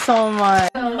 Thank you so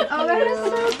much. Oh, that is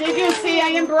so Did you see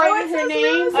I embroidered her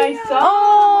name? I saw.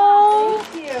 Oh.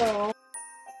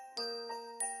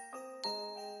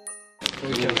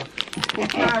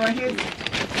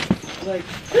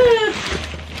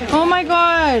 Oh my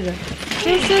god.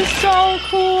 This is so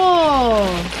cool.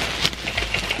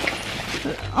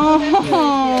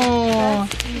 Oh.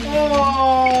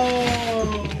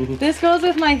 This goes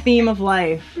with my theme of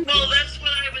life. Well, that's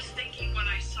what I was thinking when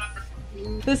I saw her.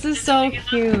 This is so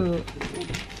cute.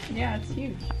 Yeah, it's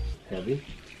huge. Heavy?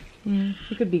 You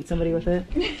could beat somebody with it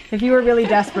if you were really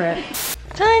desperate.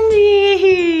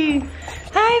 Tandy!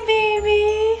 Hi,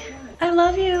 baby! I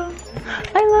love you.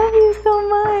 I love you so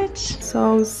much.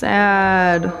 So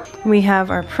sad. We have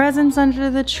our presents under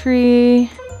the tree.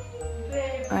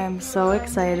 I am so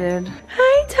excited.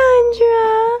 Hi,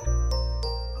 Tundra!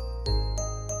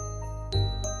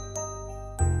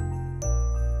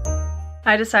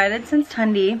 I decided, since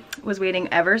Tundi was waiting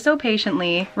ever so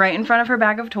patiently right in front of her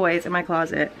bag of toys in my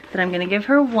closet, that I'm gonna give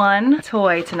her one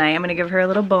toy tonight. I'm gonna give her a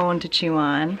little bone to chew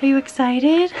on. Are you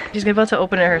excited? She's about to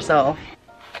open it herself.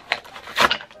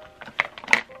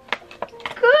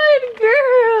 Good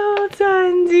girl,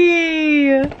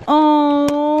 Tundi.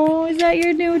 Oh, is that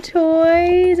your new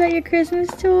toy? Is that your Christmas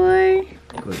toy?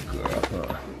 Good girl,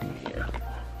 huh?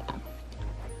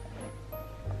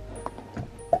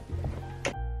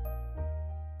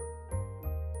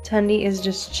 Tundi is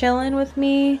just chilling with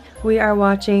me. We are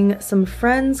watching some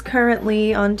Friends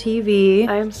currently on TV.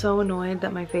 I am so annoyed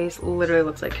that my face literally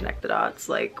looks like Connect the Dots.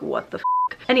 Like, what the f?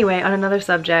 Anyway, on another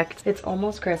subject, it's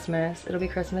almost Christmas. It'll be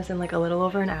Christmas in like a little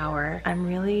over an hour. I'm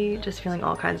really just feeling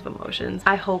all kinds of emotions.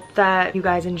 I hope that you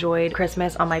guys enjoyed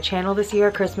Christmas on my channel this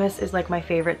year. Christmas is like my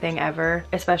favorite thing ever,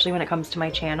 especially when it comes to my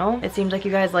channel. It seems like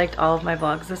you guys liked all of my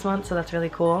vlogs this month, so that's really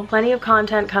cool. Plenty of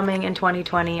content coming in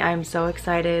 2020. I'm so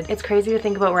excited. It's crazy to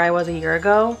think about where I was a year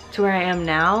ago to where I am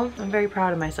now. I'm very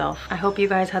proud of myself. I hope you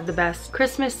guys had the best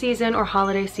Christmas season or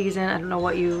holiday season. I don't know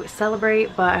what you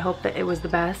celebrate, but I hope that it was the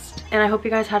best. And I hope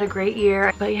you guys had a great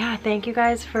year. But yeah, thank you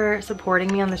guys for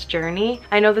supporting me on this journey.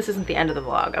 I know this isn't the end of the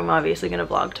vlog. I'm obviously gonna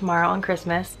vlog tomorrow on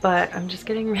Christmas, but I'm just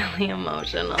getting really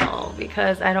emotional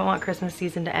because I don't want Christmas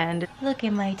season to end. Look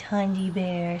at my Tundi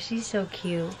bear. She's so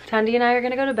cute. Tundi and I are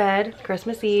gonna go to bed.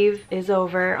 Christmas Eve is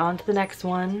over. On to the next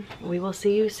one. We will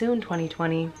see you soon,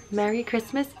 2020. Merry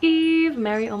Christmas Eve.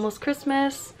 Merry almost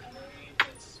Christmas.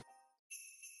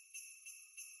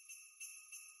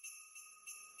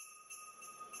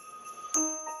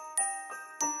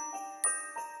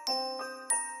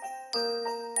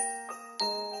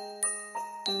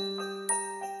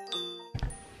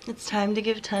 It's time to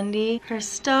give Tundi her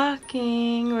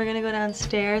stocking. We're gonna go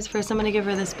downstairs. First, I'm gonna give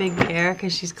her this big bear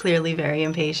because she's clearly very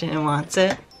impatient and wants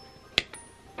it.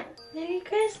 Merry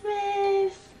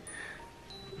Christmas!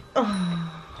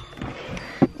 Oh.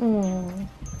 Oh.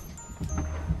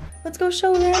 Let's go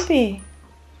show Rampy.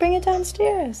 Bring it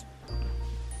downstairs.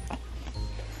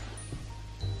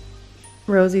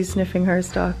 Rosie's sniffing her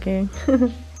stocking.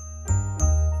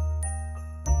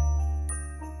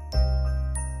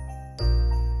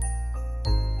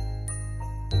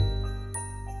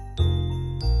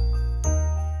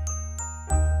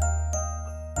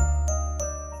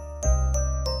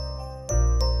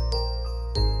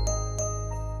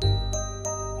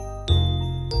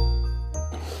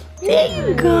 There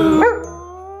you go.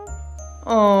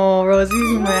 Oh,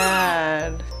 Rosie's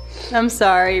mad. I'm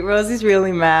sorry, Rosie's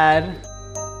really mad.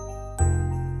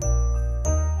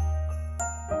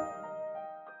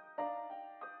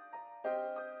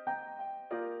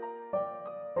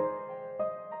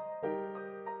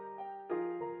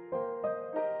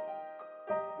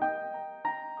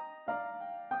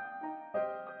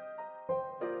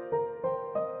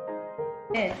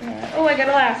 Oh, I got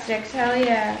elastics. Hell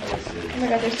yeah. Oh my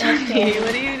god, there's so much Hey,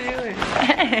 what are you doing?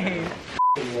 Hey.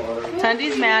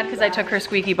 Tundi's mad because I took her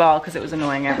squeaky ball because it was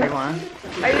annoying everyone.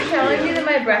 Are you telling me that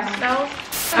my breath smells?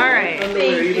 Alright.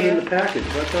 Thank you. In the package.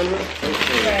 What's on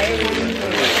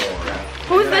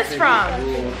Who's this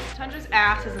from? Tundra's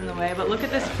ass is in the way, but look at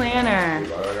this planner.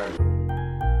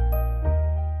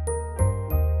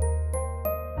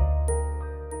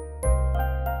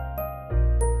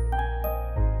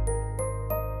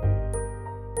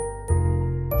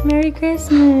 Merry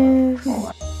Christmas.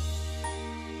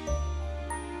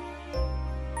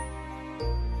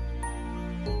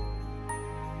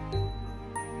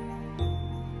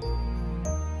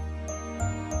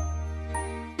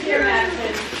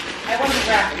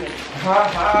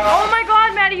 Oh my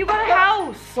god, Maddie, you got a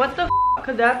house. What the f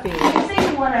could that be? You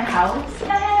say you want a house?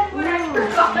 I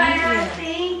forgot I asked.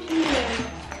 Thank you.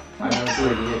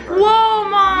 Whoa,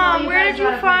 Mom, where did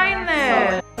you find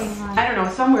this? I don't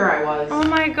know, somewhere I was. Oh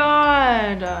my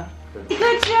god.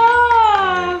 Good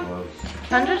job.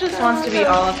 Tundra just wants to be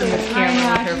all up in this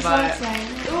camera with her butt.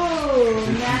 Ooh,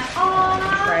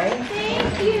 Aw, Right?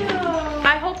 thank you.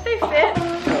 I hope they fit.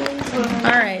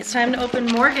 Alright, it's time to open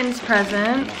Morgan's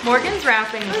present. Morgan's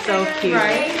wrapping is so cute.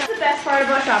 Right? That's the best part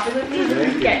about shopping with me is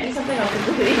when you get me something else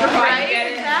completely different.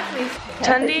 Right? Exactly.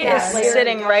 Tundi is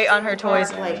sitting right on her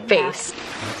toy's face.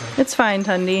 It's fine,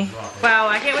 Tundi. Wow,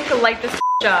 I can't wait to light this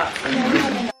up.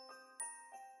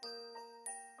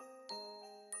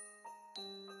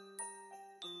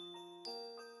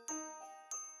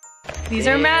 These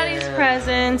are Maddie's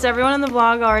presents. Everyone in the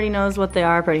vlog already knows what they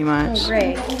are pretty much. Oh,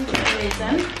 great.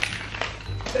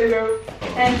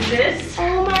 And this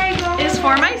Oh my god. is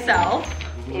for myself.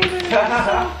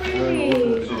 So pretty.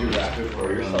 Did you wrap it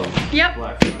for yourself? Yep,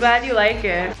 glad you like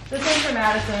it. This one's for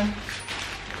Madison.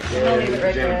 I'll leave it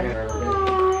right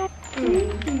there.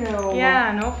 Thank you.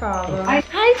 Yeah, no problem. Hi,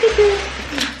 Piku.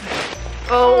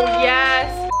 Oh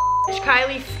yes,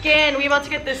 Kylie's skin. We about to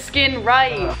get this skin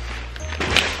right.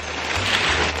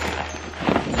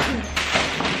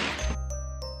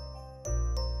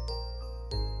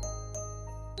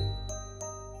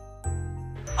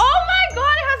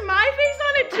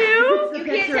 You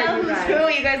can't tell who's who.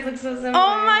 You guys look so similar.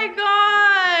 Oh my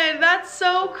god, that's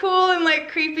so cool and like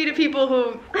creepy to people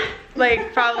who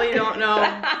like probably don't know.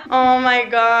 Oh my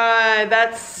god,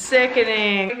 that's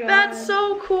sickening. That's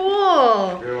so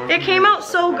cool. It came out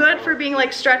so good for being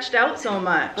like stretched out so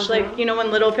much. Like, you know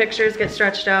when little pictures get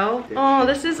stretched out? Oh,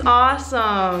 this is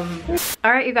awesome.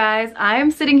 All right, you guys,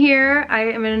 I'm sitting here. I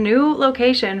am in a new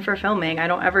location for filming. I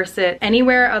don't ever sit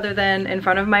anywhere other than in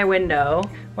front of my window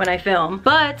when I film.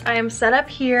 But I am set up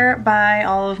here by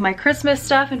all of my Christmas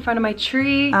stuff in front of my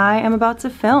tree. I am about to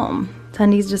film.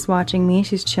 Tundi's just watching me.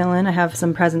 She's chilling. I have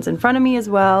some presents in front of me as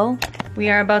well. We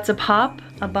are about to pop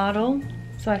a bottle,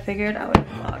 so I figured I would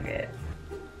vlog it.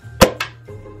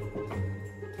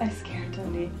 I scared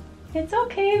Tundi. It's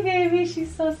okay, baby.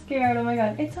 She's so scared. Oh my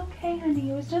god. It's okay,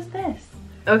 honey. It was just this.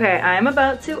 Okay, I'm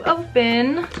about to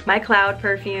open my Cloud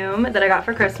perfume that I got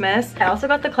for Christmas. I also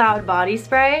got the Cloud body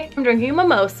spray. I'm drinking a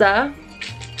mimosa.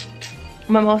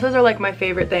 Mimosas are like my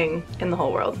favorite thing in the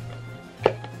whole world.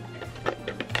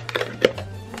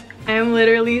 I am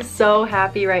literally so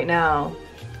happy right now.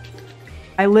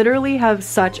 I literally have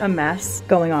such a mess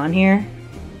going on here.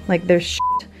 Like there's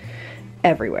shit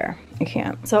everywhere. I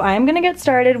can't. So I am gonna get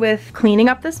started with cleaning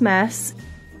up this mess.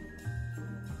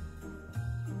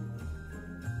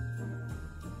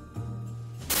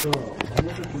 So,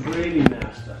 look at the gravy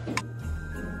master.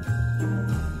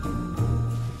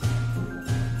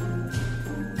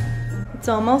 It's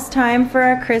almost time for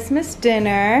our Christmas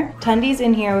dinner. Tundi's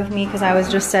in here with me because I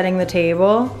was just setting the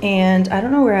table and I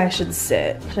don't know where I should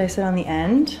sit. Should I sit on the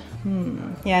end?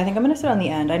 Yeah, I think I'm gonna sit on the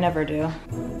end. I never do.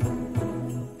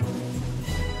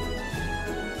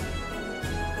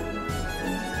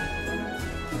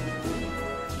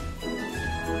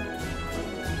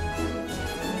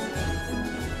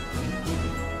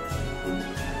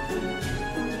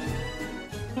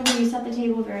 You set the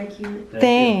table very cute.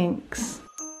 Thanks.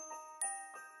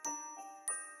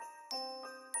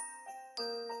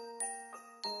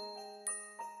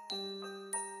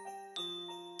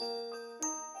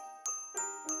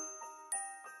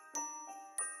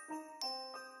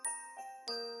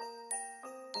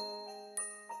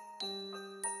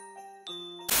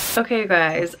 Okay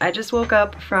guys, I just woke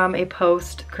up from a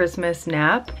post-Christmas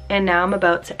nap and now I'm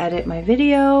about to edit my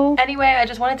video. Anyway, I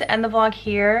just wanted to end the vlog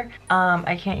here.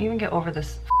 I can't even get over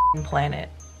this planet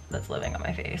that's living on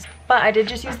my face. But I did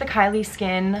just use the Kylie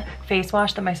Skin face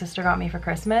wash that my sister got me for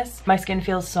Christmas. My skin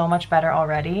feels so much better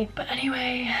already. But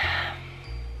anyway,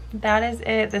 that is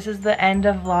it. This is the end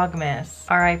of Vlogmas.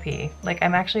 RIP. Like,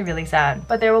 I'm actually really sad.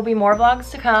 But there will be more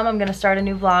vlogs to come. I'm gonna start a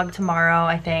new vlog tomorrow,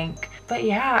 I think. But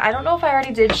yeah, I don't know if I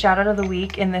already did shout out of the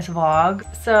week in this vlog.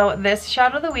 So this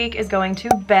shout out of the week is going to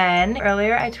Ben.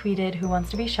 Earlier I tweeted who wants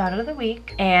to be shout out of the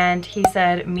week and he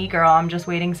said, me girl, I'm just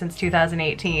waiting since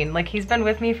 2018. Like he's been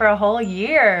with me for a whole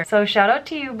year. So shout out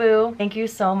to you, boo. Thank you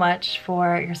so much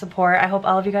for your support. I hope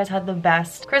all of you guys had the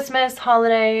best Christmas,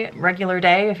 holiday, regular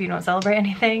day if you don't celebrate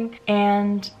anything.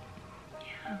 And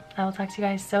yeah, I will talk to you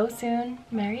guys so soon.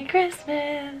 Merry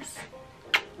Christmas.